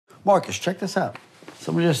Marcus, check this out.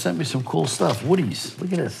 Somebody just sent me some cool stuff. Woodies.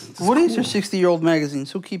 Look at this. Woodies are 60-year-old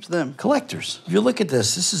magazines. Who keeps them? Collectors. If you look at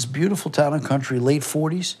this is beautiful town and country, late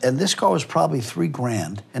 40s. And this car was probably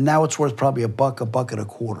 $3,000. And now it's worth probably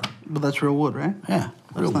 $1.25. But that's real wood, right? Yeah.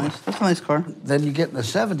 That's nice. That's a nice car. Then you get in the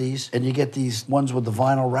 70s, and you get these ones with the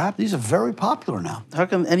vinyl wrap. These are very popular now. How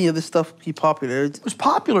come any of this stuff be popular? It was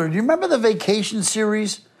popular. Do you remember the Vacation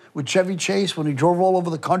series with Chevy Chase when he drove all over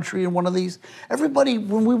the country in one of these? Everybody,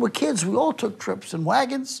 when we were kids, we all took trips in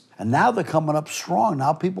wagons. And now they're coming up strong.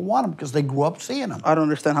 Now people want them because they grew up seeing them. I don't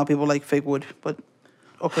understand how people like fake wood, but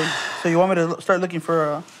okay. So you want me to start looking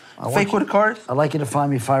for fake wood cars? I'd like you to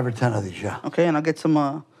find me 5 or 10 of these, yeah. Okay, and I'll get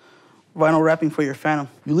some vinyl wrapping for your Phantom.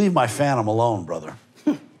 You leave my Phantom alone, brother.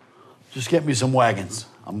 Just get me some wagons.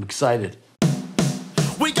 I'm excited.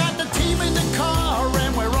 We got the team in the car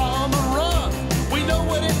and we're on the run. We know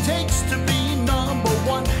what it takes to be number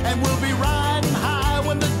one, and we'll be riding high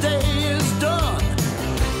when the day is done.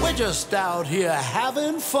 We're just out here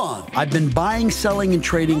having fun. I've been buying, selling, and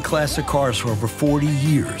trading classic cars for over 40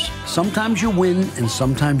 years. Sometimes you win and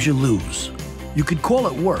sometimes you lose. You could call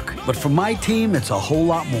it work, but for my team, it's a whole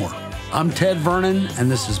lot more. I'm Ted Vernon,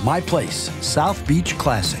 and this is my place, South Beach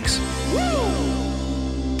Classics.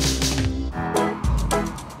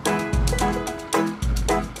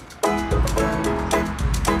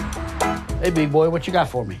 Hey, big boy, what you got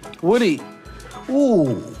for me? Woody.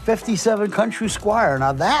 Ooh, 57 Country Squire.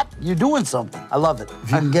 Now that, you're doing something. I love it.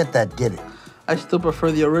 If you can get that, get it. I still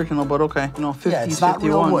prefer the original, but okay. You know, 50s, yeah, it's not 51s.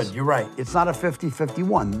 real wood. You're right. It's not a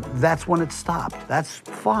 50-51. That's when it stopped. That's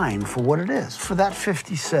fine for what it is. For that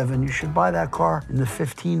 57, you should buy that car in the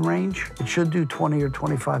 15 range. It should do 20 or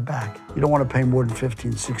 25 back. You don't want to pay more than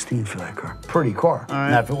 15, 16 for that car. Pretty car. All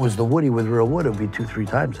right. Now, if it was the Woody with real wood, it would be 2-3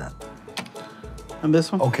 times that. And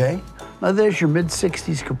this one? Okay. Now, there's your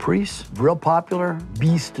mid-60s Caprice. Real popular,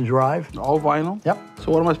 beast to drive. All vinyl? Yep.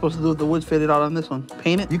 So what am I supposed to do with the wood faded out on this one?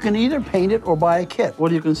 Paint it? You can either paint it or buy a kit. What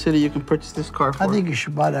do you consider you can purchase this car for? I think you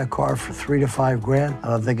should buy that car for $3 to $5 grand. I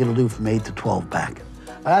don't think it'll do from 8 to 12 back.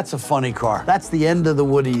 That's a funny car. That's the end of the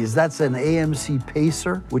Woodies. That's an AMC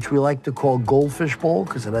Pacer, which we like to call Goldfish Bowl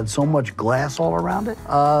because it had so much glass all around it.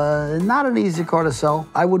 Not an easy car to sell.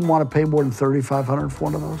 I wouldn't want to pay more than $3,500 for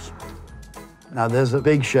one of those. Now, there's a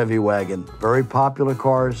big Chevy wagon. Very popular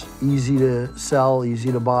cars, easy to sell, easy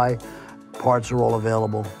to buy. Parts are all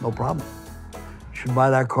available, no problem. You should buy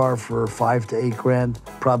that car for $5 to $8 grand,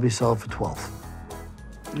 probably sell it for 12.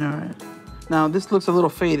 All right. Now, this looks a little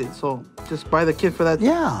faded, so just buy the kit for that?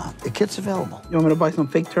 Yeah, the kit's available. You want me to buy some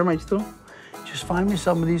fake termites, too? Just find me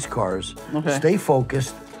some of these cars. Okay. Stay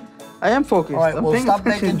focused. I am focused. All right, I'm well, paying stop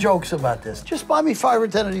attention. making jokes about this. Just buy me 5 or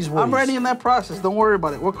 10 of these Woodies. I'm ready in that process. Don't worry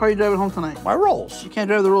about it. What car are you driving home tonight? My Rolls. You can't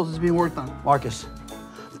drive the Rolls. It's being worked on. Marcus,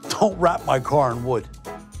 don't wrap my car in wood.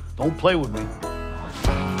 Don't play with me.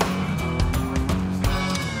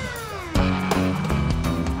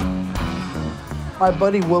 My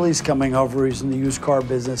buddy Willie's coming over. He's in the used car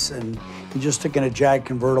business, and he just took in a Jag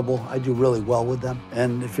convertible. I do really well with them.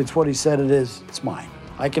 And if it's what he said it is, it's mine.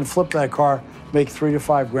 I can flip that car, make $3 to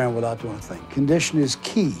 $5 grand without doing a thing. Condition is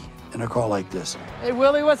key in a car like this. Hey,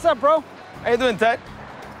 Willie, what's up, bro? How you doing, Ted?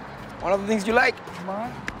 One of the things you like? All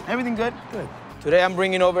right. Everything good? Good. Today I'm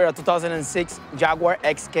bringing over a 2006 Jaguar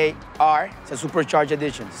XK-R. It's a supercharged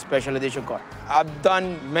edition, special edition car. I've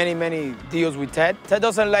done many deals with Ted. Ted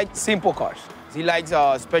doesn't like simple cars. He likes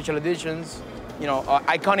special editions, you know,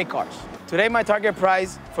 iconic cars. Today my target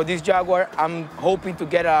price for this Jaguar, I'm hoping to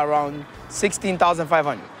get around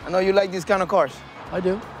 $16,500. I know you like these kind of cars. I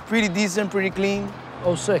do. Pretty decent, pretty clean.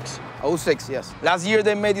 06. 06, yes. Last year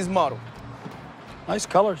they made this model. Nice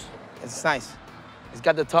colors. It's nice. It's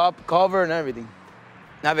got the top cover and everything.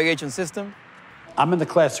 Navigation system. I'm in the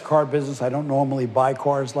classic car business. I don't normally buy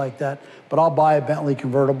cars like that, but I'll buy a Bentley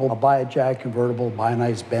convertible, I'll buy a Jag convertible, buy a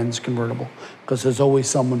nice Benz convertible, because there's always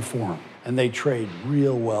someone for them. And they trade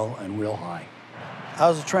real well and real high.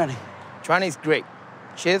 How's the tranny? Tranny's great.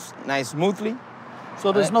 Shifts nice smoothly.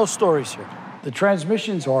 So there's no stories here. The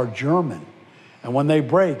transmissions are German, and when they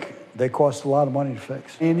break, they cost a lot of money to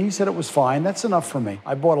fix. And he said it was fine. That's enough for me.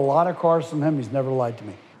 I bought a lot of cars from him. He's never lied to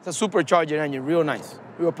me. It's a supercharged engine, real nice,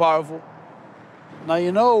 real powerful. Now,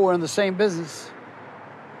 you know we're in the same business.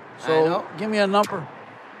 I So know. give me a number.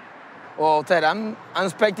 Well, Ted, I'm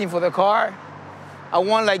expecting for the car. I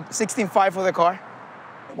want like 16.5 for the car.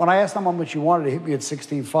 When I asked him how much he wanted, he hit me at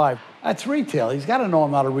 16.5. That's retail. He's got to know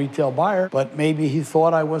I'm not a retail buyer, but maybe he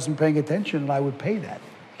thought I wasn't paying attention and I would pay that.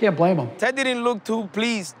 Can't blame him. Ted didn't look too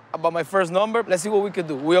pleased about my first number. Let's see what we could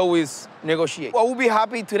do. We always negotiate. Well, we'll be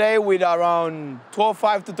happy today with around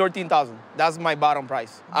 12,500 to 13,000. That's my bottom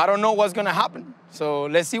price. I don't know what's gonna happen, so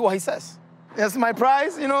let's see what he says. That's my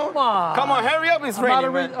price, you know? Come on, hurry up, it's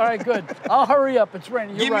raining, man. All right, good. I'll hurry up, it's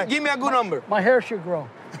raining. You're right. Give me a good number. My hair should grow.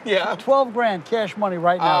 Yeah. 12 grand cash money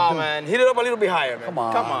right now. Oh, man, hit it up a little bit higher, man. Come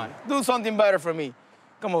on. Come on, do something better for me.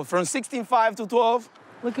 Come on, from 16.5 to 12.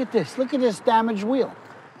 Look at this damaged wheel.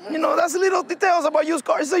 You know, that's little details about used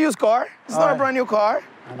cars. It's a used car. It's not a brand new car.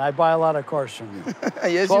 And I buy a lot of cars from you.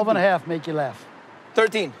 Yes, 12 and a half make you laugh.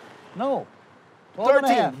 13. No. 12 and a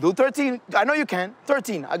 13. half. Do 13. I know you can.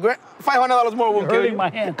 13. $500 more will You're kill hurting you. my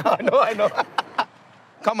hand. I know.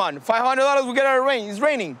 Come on, $500 will get out of rain. It's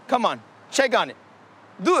raining. Come on, check on it.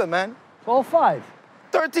 Do it, man. 12.5.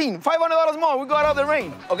 13. $500 more. We got out of the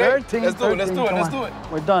rain. Okay. 13. Let's do it. Let's do it. Come Let's on. do it.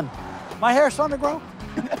 We're done. My hair's starting to grow.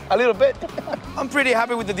 A little bit. I'm pretty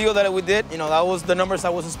happy with the deal that we did. You know, that was the numbers I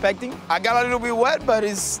was expecting. I got a little bit wet, but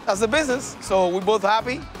that's a business. So we're both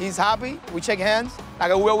happy. He's happy. We shake hands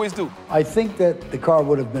like we always do. I think that the car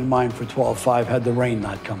would have been mine for 12.5 had the rain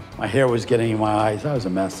not come. My hair was getting in my eyes. That was a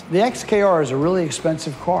mess. The XKR is a really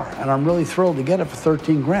expensive car, and I'm really thrilled to get it for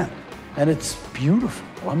 13 grand. And it's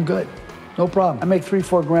beautiful. I'm good. No problem. I make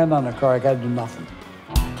 3-4 grand on a car. I got to do nothing.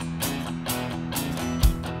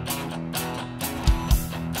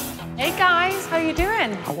 Hey guys, how you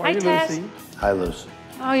doing? How are Hi, you, Ted. Lucy? Hi, Lucy.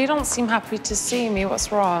 Oh, you don't seem happy to see me.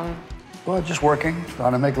 What's wrong? Well, just working,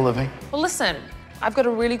 trying to make a living. Well, listen, I've got a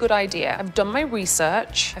really good idea. I've done my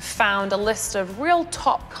research. I've found a list of real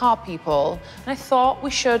top car people, and I thought we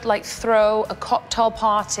should throw a cocktail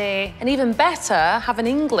party, and even better, have an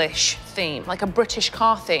English theme, like a British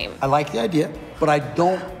car theme. I like the idea, but I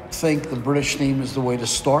don't think the British theme is the way to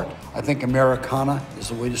start. I think Americana is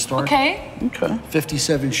the way to start. Okay. Okay.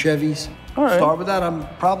 57 Chevys. All right. Start with that. I'm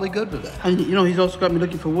probably good with that. And you know, he's also got me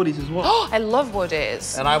looking for Woodies as well. I love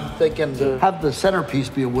Woodies. And I'm thinking to have the centerpiece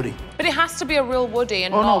be a Woody. But it has to be a real Woody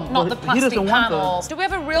and Oh, no, not the but he plastic doesn't want the- panels. Do we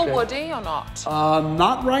have a real Woody or not?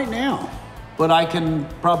 Not right now, but I can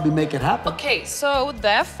probably make it happen. Okay, so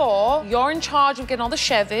therefore, you're in charge of getting all the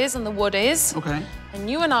Chevys and the Woodies. Okay. And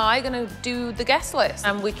you and I are gonna do the guest list.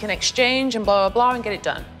 And we can exchange and blah, blah, blah, and get it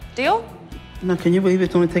done. Deal? Now, can you believe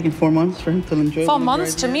it's only taken 4 months for him to enjoy 4 the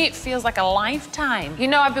months, to idea? me, it feels like a lifetime. You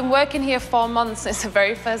know, I've been working here 4 months. It's the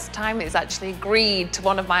very first time it's actually agreed to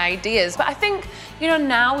one of my ideas. But I think, you know,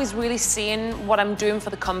 now he's really seeing what I'm doing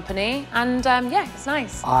for the company. And yeah, it's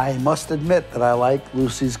nice. I must admit that I like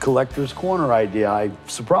Lucy's Collector's Corner idea. I'm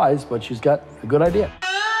surprised, but she's got a good idea.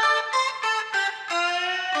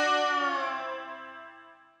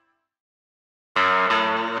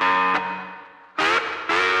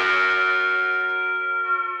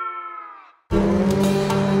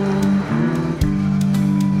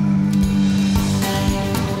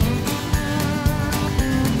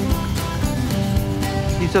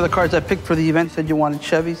 These are the cars I picked for the event. You said you wanted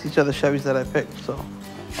Chevys. These are the Chevys that I picked, so.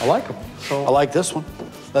 I like them. I like this one.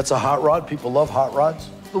 That's a hot rod. People love hot rods.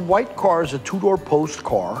 The white car is a 2-door post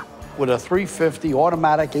car with a 350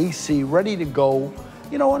 automatic AC ready to go.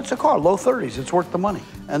 You know, it's a car, low 30s. It's worth the money.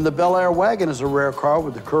 And the Bel Air wagon is a rare car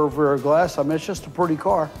with the curved rear glass. I mean, it's just a pretty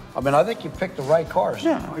car. I mean, I think you picked the right cars.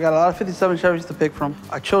 Yeah, I got a lot of 57 Chevys to pick from.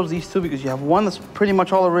 I chose these two because you have one that's pretty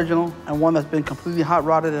much all original and one that's been completely hot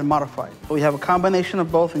rodded and modified. So we have a combination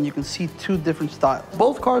of both, and you can see 2 different styles.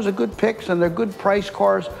 Both cars are good picks, and they're good price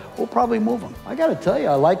cars. We'll probably move them. I gotta tell you,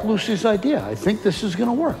 I like Lucy's idea. I think this is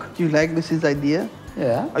gonna work. Do you like Lucy's idea?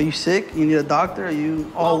 Yeah. Are you sick? You need a doctor? Are you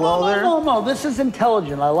all well there? No, this is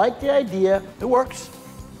intelligent. I like the idea. It works.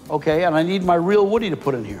 Okay, and I need my real Woody to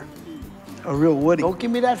put in here. A real Woody. Don't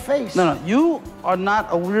give me that face. No, you are not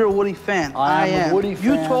a real Woody fan. I am a Woody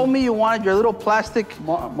You fan. told me you wanted your little plastic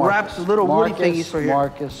wraps, little Woody thingies for here.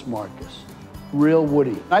 Marcus. Real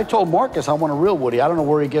Woody. I told Marcus I want a real Woody. I don't know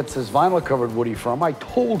where he gets his vinyl-covered Woody from. I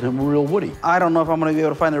told him real Woody. I don't know if I'm gonna be able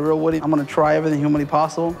to find a real Woody. I'm gonna try everything humanly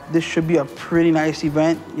possible. This should be a pretty nice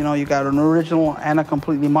event. You know, you got an original and a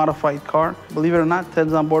completely modified car. Believe it or not,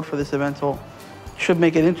 Ted's on board for this event, so should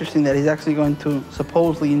make it interesting that he's actually going to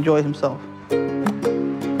supposedly enjoy himself.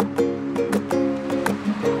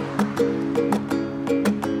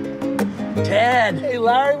 Ted. Hey,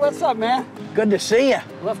 Larry, what's up, man? Good to see you.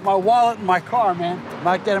 Left my wallet in my car, man.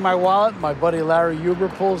 Back there in my wallet, my buddy Larry Huber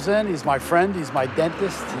pulls in. He's my friend. He's my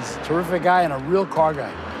dentist. He's a terrific guy and a real car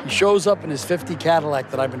guy. He shows up in his 50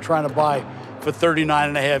 Cadillac that I've been trying to buy for 39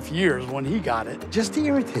 and a half years when he got it, just to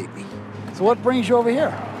irritate me. So what brings you over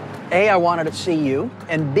here? A, I wanted to see you,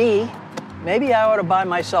 and B, maybe I ought to buy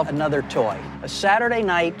myself another toy. A Saturday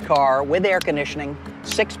night car with air conditioning,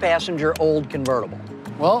 6-passenger old convertible.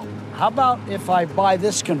 Well, how about if I buy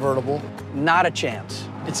this convertible? Not a chance.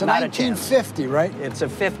 It's a Not a chance. 1950, right? It's a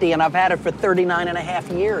 50, and I've had it for 39 and a half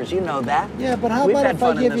years. You know that. Yeah, but how We've about had if I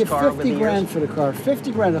fun in give you this car over 50 the grand years. for the car?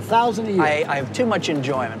 50 grand, 1,000 a year. I have too much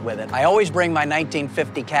enjoyment with it. I always bring my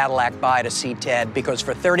 1950 Cadillac by to see Ted because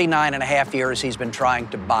for 39 and a half years he's been trying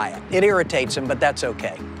to buy it. It irritates him, but that's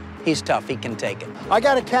okay. He's tough, he can take it. I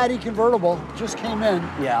got a Caddy convertible, just came in.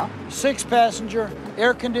 Yeah? 6-passenger,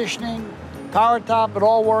 air conditioning, power top, it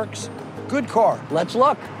all works. Good car. Let's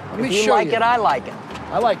look. Let me If you show like you. it, I like it.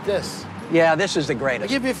 I like this. Yeah, this is the I greatest.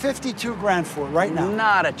 give you 52 grand for it right now.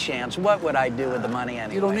 Not a chance. What would I do with the money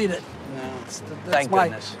anyway? You don't need it. No. That's Thank my,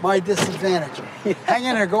 goodness. my disadvantage. Hang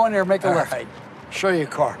in there, go in there, make a All lift. right. Show you a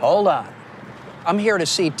car. Hold on. I'm here to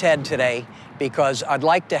see Ted today because I'd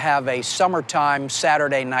like to have a summertime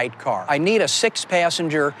Saturday night car. I need a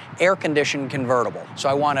 6-passenger air-conditioned convertible. So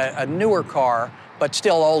I want a newer car, but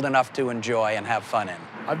still old enough to enjoy and have fun in.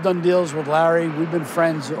 I've done deals with Larry. We've been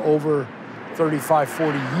friends over 35,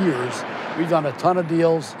 40 years. We've done a ton of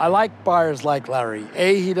deals. I like buyers like Larry.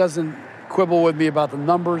 A, he doesn't quibble with me about the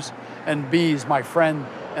numbers, and B, he's my friend,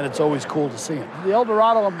 and it's always cool to see him. The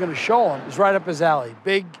Eldorado I'm gonna show him is right up his alley.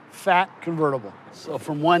 Big, fat convertible. So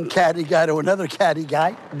from one caddy guy to another caddy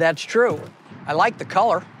guy. That's true. I like the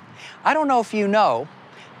color. I don't know if you know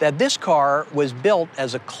that this car was built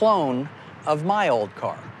as a clone of my old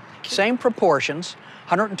car. Same proportions,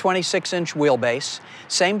 126-inch wheelbase,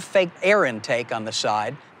 same fake air intake on the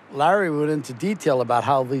side. Larry went into detail about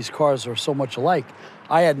how these cars are so much alike.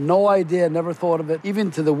 I had no idea, never thought of it,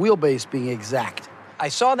 even to the wheelbase being exact. I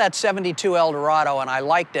saw that 72 Eldorado and I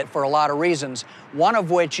liked it for a lot of reasons, one of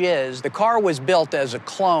which is the car was built as a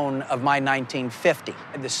clone of my 1950.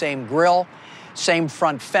 The same grille, same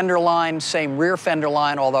front fender line, same rear fender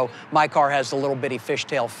line, although my car has the little bitty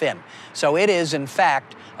fishtail fin. So it is, in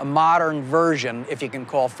fact, a modern version, if you can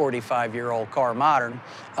call a 45-year-old car modern,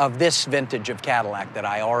 of this vintage of Cadillac that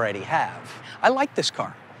I already have. I like this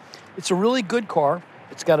car. It's a really good car.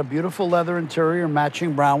 It's got a beautiful leather interior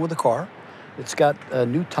matching brown with the car. It's got a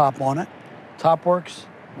new top on it. Top works,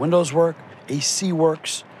 windows work, AC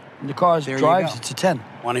works. And the car There you drives, go. it's a 10.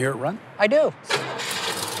 Want to hear it run? I do.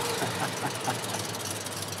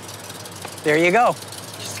 There you go.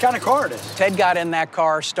 It's the kind of car it is. Ted got in that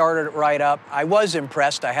car, started it right up. I was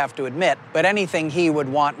impressed, I have to admit, but anything he would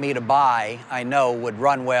want me to buy, I know would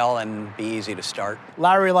run well and be easy to start.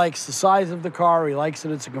 Larry likes the size of the car. He likes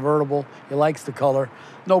it. It's a convertible. He likes the color.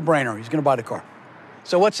 No brainer. He's going to buy the car.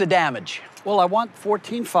 So what's the damage? Well, I want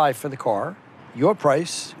 $14,500 for the car. Your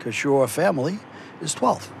price, because you're a family, is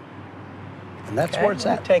 $12,000. And that's where it's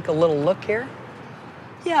let me at. take a little look here.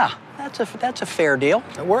 Yeah, that's a fair deal.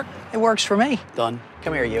 That work? It works for me. Done.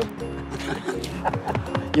 Come here, you.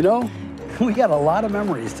 You know, we got a lot of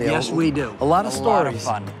memories, Taylor. Yes, we do. A lot of A stories.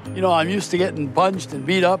 lot of fun. You know, I'm used to getting punched and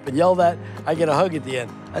beat up and yelled at. I get a hug at the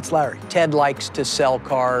end. That's Larry. Ted likes to sell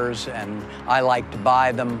cars, and I like to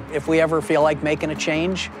buy them. If we ever feel like making a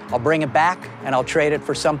change, I'll bring it back, and I'll trade it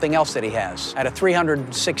for something else that he has. Out of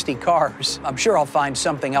 360 cars, I'm sure I'll find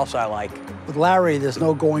something else I like. With Larry, there's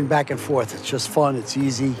no going back and forth. It's just fun. It's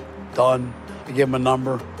easy. Done. I give him a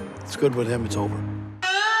number. It's good with him. It's over.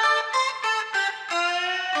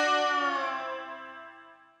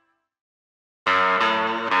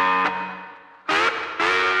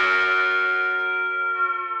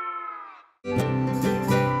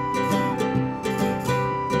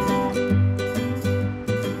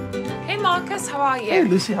 Marcus, how are you? Hey,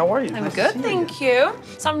 Lucy, how are you? I'm Nice to good, see you thank you.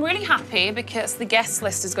 So I'm really happy because the guest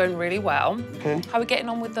list is going really well. Okay. How are we getting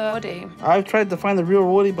on with the Woody? I've tried to find the real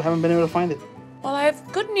Woody, but haven't been able to find it. Well, I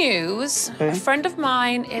have good news. Okay. A friend of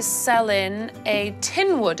mine is selling a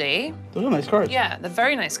tin Woody. Those are nice cars. Yeah, they're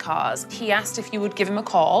very nice cars. He asked if you would give him a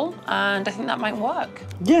call, and I think that might work.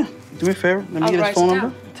 Yeah. Do me a favor. Let me I'll get write his phone it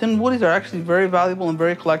number. down. Tin Woodies are actually very valuable and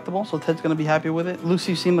very collectible, so Ted's gonna be happy with it.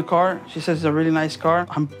 Lucy's seen the car. She says it's a really nice car.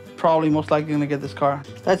 I'm probably most likely gonna get this car.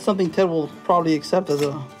 That's something Ted will probably accept as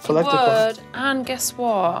a collector car. Would. And guess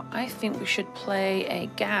what? I think we should play a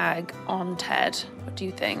gag on Ted. What do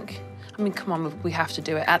you think? I mean, come on, we have to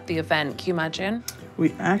do it at the event. Can you imagine?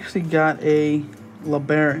 We actually got a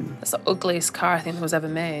LeBaron. That's the ugliest car I think that was ever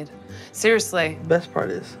made. Seriously. The best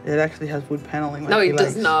part is, it actually has wood paneling. No, like it he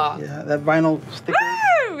does likes. not. Yeah, that vinyl sticker.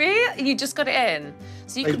 Oh, really? You just got it in?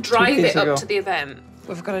 So you Like could 2 drive days it up ago. to the event.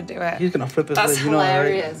 We've got to do it. He's gonna flip his That's lid, you know that, right?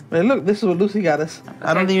 hilarious. But look, this is what Lucy got us.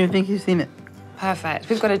 I don't even think he's seen it. Perfect.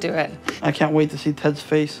 We've got to do it. I can't wait to see Ted's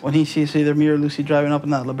face when he sees either me or Lucy driving up in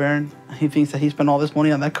that LeBaron. He thinks that he spent all this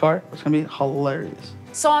money on that car. It's gonna be hilarious.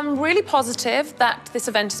 So I'm really positive that this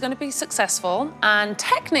event is going to be successful, and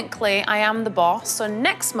technically I am the boss, so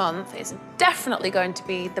next month is definitely going to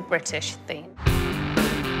be the British theme.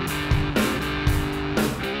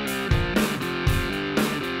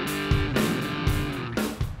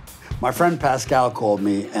 My friend Pascal called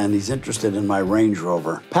me, and he's interested in my Range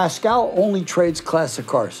Rover. Pascal only trades classic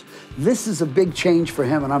cars. This is a big change for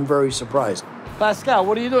him, and I'm very surprised. Pascal,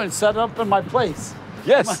 what are you doing? Set up in my place.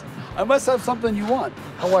 Yes. I must have something you want.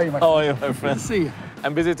 How are you, my friend? How are you, my friend? Good to see you.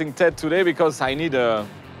 I'm visiting Ted today because I need a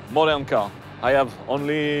modern car. I have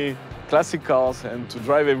only classic cars, and to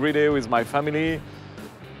drive every day with my family,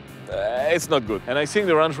 it's not good. And I think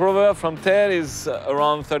the Range Rover from Ted is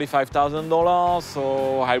around $35,000,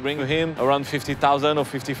 so I bring him around $50,000 or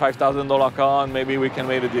 $55,000 car, and maybe we can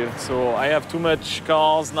make a deal. So I have too much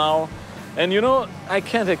cars now. And you know, I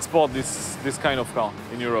can't export this kind of car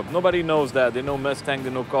in Europe. Nobody knows that. They know Mustang, they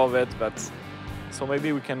know Corvette, but so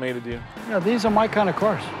maybe we can make a deal. Yeah, these are my kind of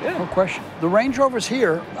cars, Yeah. no question. The Range Rover's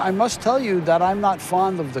here. I must tell you that I'm not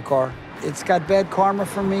fond of the car. It's got bad karma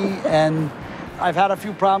for me, and I've had a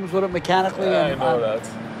few problems with it mechanically. I and know that.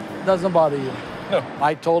 It doesn't bother you. No.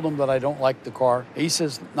 I told him that I don't like the car. He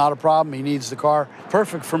says, not a problem, he needs the car.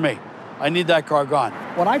 Perfect for me. I need that car gone.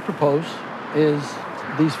 What I propose is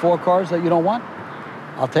these 4 cars that you don't want,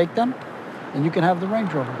 I'll take them, and you can have the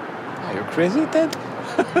Range Rover. Are you crazy, Ted?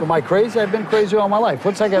 Am I crazy? I've been crazy all my life.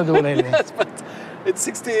 What's that got to do with anything? Yes, but it's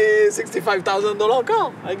 $65,000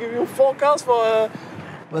 car. I give you 4 cars for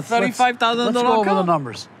 $35,000 Let's go over car. the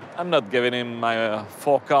numbers. I'm not giving him my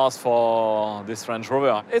 4 cars for this Range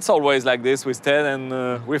Rover. It's always like this with Ted,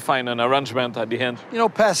 and we find an arrangement at the end. You know,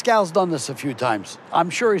 Pascal's done this a few times. I'm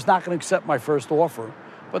sure he's not going to accept my first offer,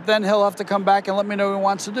 but then he'll have to come back and let me know what he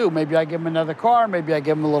wants to do. Maybe I give him another car, maybe I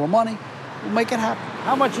give him a little money. We'll make it happen.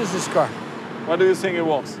 How much is this car? What do you think it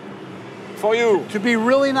was? For you. To be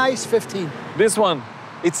really nice, 15. This one,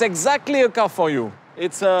 it's exactly a car for you.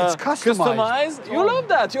 It's customized. You love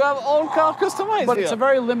that. You have all car customized But here. it's a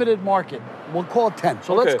very limited market. We'll call it 10.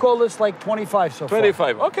 So Okay. let's call this like 25 so far.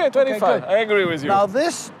 25. Okay, 25. good. I agree with you. Now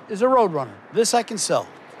this is a Roadrunner. This I can sell.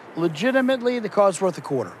 Legitimately, the car's worth a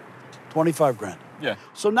quarter. 25 grand. Yeah.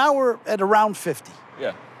 So now we're at around 50.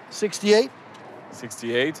 Yeah. 68,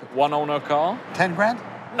 68. One owner car. 10 grand.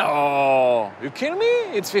 No, you kidding me?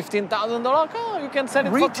 It's $15,000 car. You can sell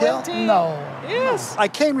it Retail? for 20. No. Yes. I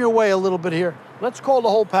came your way a little bit here. Let's call the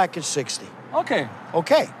whole package 60. Okay.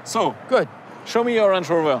 Okay, So, good. show me your Range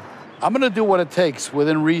Rover. I'm gonna do what it takes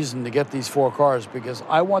within reason to get these 4 cars because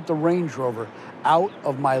I want the Range Rover out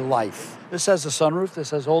of my life. This has a sunroof,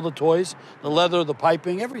 this has all the toys, the leather, the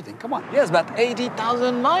piping, everything. Come on. Yes, but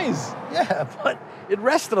 80,000 miles. Yeah, but it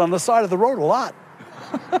rested on the side of the road a lot.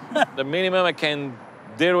 The minimum I can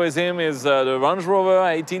deal with him is the Range Rover,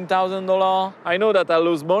 $18,000. I know that I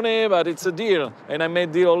lose money, but it's a deal. And I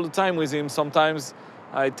make deal all the time with him. Sometimes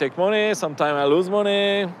I take money, sometimes I lose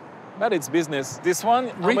money, but it's business. This one,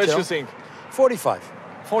 how much you think? 45.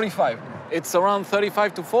 45. It's around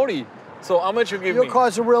 35 to 40. So how much you give Your me?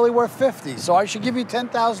 cars are really worth 50, so I should give you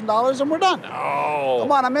 $10,000 and we're done. Oh.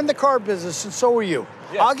 Come on, I'm in the car business and so are you.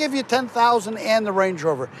 Yeah. I'll give you $10,000 and the Range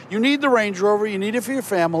Rover. You need the Range Rover, you need it for your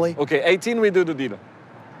family. Okay, 18, we do the deal.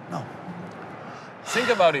 No. Think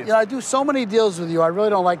about it. You know, I do so many deals with you, I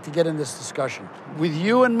really don't like to get in this discussion. With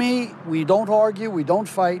you and me, we don't argue, we don't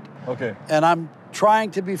fight. Okay. And I'm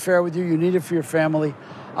trying to be fair with you. You need it for your family.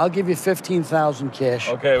 I'll give you $15,000 cash.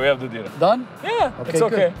 Okay, we have the deal. Done? Yeah, Okay, it's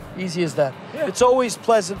okay. Good. Easy as that. Yeah. It's always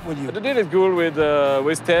pleasant with you. The deal is good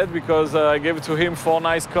with Ted because I gave it to him 4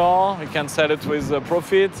 nice car. He can sell it with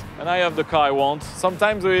profit, and I have the car I want.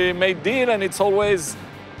 Sometimes we make deal and it's always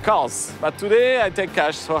cars, but today I take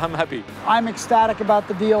cash, so I'm happy. I'm ecstatic about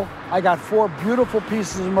the deal. I got 4 beautiful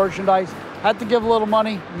pieces of merchandise. Had to give a little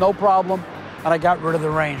money, no problem. And I got rid of the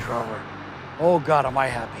Range Rover. Oh God, am I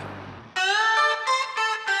happy.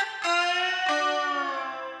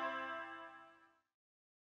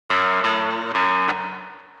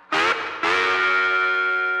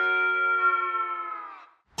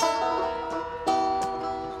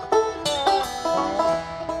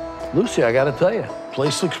 Lucy, I gotta tell you,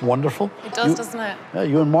 place looks wonderful. It does, doesn't it? Yeah,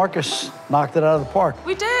 you and Marcus knocked it out of the park.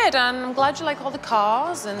 We did, and I'm glad you like all the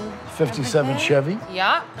cars and 57 everything. Chevy.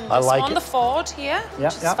 Yeah, and I this like one, it. the Ford here, Yeah,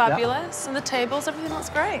 which is yeah, fabulous, and the tables, everything looks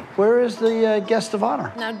great. Where is the guest of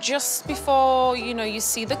honor? Now, just before, you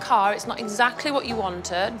see the car, it's not exactly what you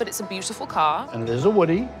wanted, but it's a beautiful car. And there's a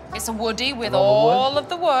Woody. It's a Woody with All the wood. all of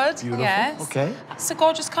the wood. Beautiful, Yes. okay. It's a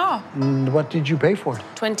gorgeous car. And what did you pay for it?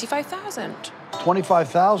 25,000.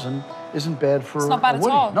 25,000 isn't bad for It's not bad a at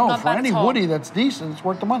Woody. all. No, Not for bad any at all. Woody that's decent, it's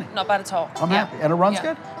worth the money. Not bad at all. I'm happy. And it runs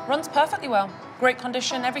good? Runs perfectly well. great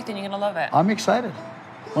condition, everything. You're gonna love it. I'm excited.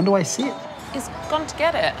 When do I see it? He's gone to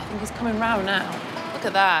get it. I think he's coming round now. Look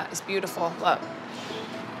at that, it's beautiful, look.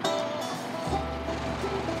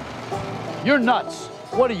 You're nuts.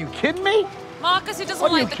 What, are you kidding me? Marcus, he doesn't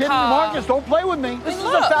What, are you like the kidding me, car. Marcus? Don't play with me. This is a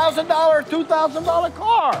look. $1,000, $2,000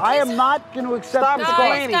 car. I am not going to accept Stop this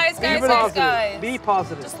complaining. Guys, Be guys, positive. guys. Be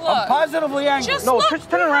positive. Just look. I'm positively angry. Just No, look just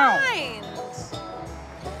turn around. behind.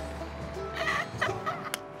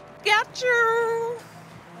 Got you.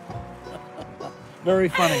 Very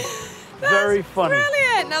funny. That's Very funny.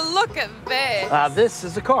 Brilliant. Now look at this. This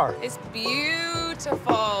is a car. It's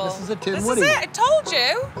beautiful. This is a tin This Woody. is it. I told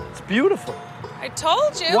you. It's beautiful. I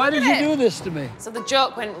told you. Why Look did at you it. do this to me? So the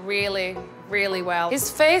joke went really, really well. His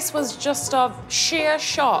face was just of sheer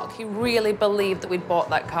shock. He really believed that we'd bought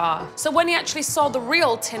that car. So when he actually saw the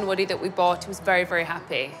real Tin Woody that we bought, he was very, very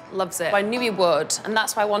happy. Loves it. I knew he would, and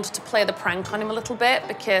that's why I wanted to play the prank on him a little bit,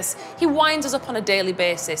 because he winds us up on a daily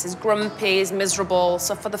basis. He's grumpy, he's miserable.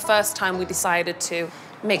 So for the first time, we decided to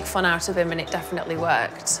make fun out of him, and it definitely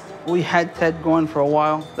worked. We had Ted going for a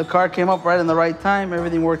while. The car came up right in the right time.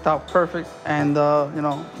 Everything worked out perfect. And, you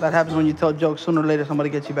know, that happens when you tell jokes. Sooner or later,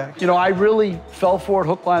 somebody gets you back. You know, I really fell for it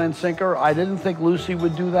hook, line, and sinker. I didn't think Lucy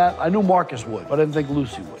would do that. I knew Marcus would, but I didn't think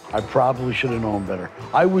Lucy would. I probably should have known better.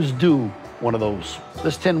 I was due one of those.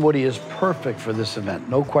 This Tin Woody is perfect for this event,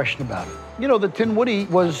 no question about it. You know, the Tin Woody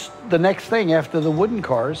was the next thing after the wooden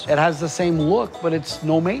cars. It has the same look, but it's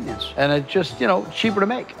no maintenance. And it just, you know, cheaper to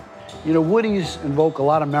make. You know, Woodies invoke a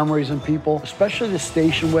lot of memories in people, especially the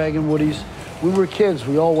station wagon Woodies. We were kids,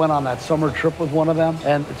 we all went on that summer trip with one of them,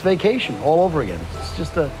 and it's vacation all over again. It's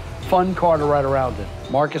just a fun car to ride around in.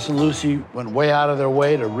 Marcus and Lucy went way out of their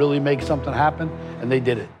way to really make something happen, and they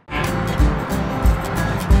did it.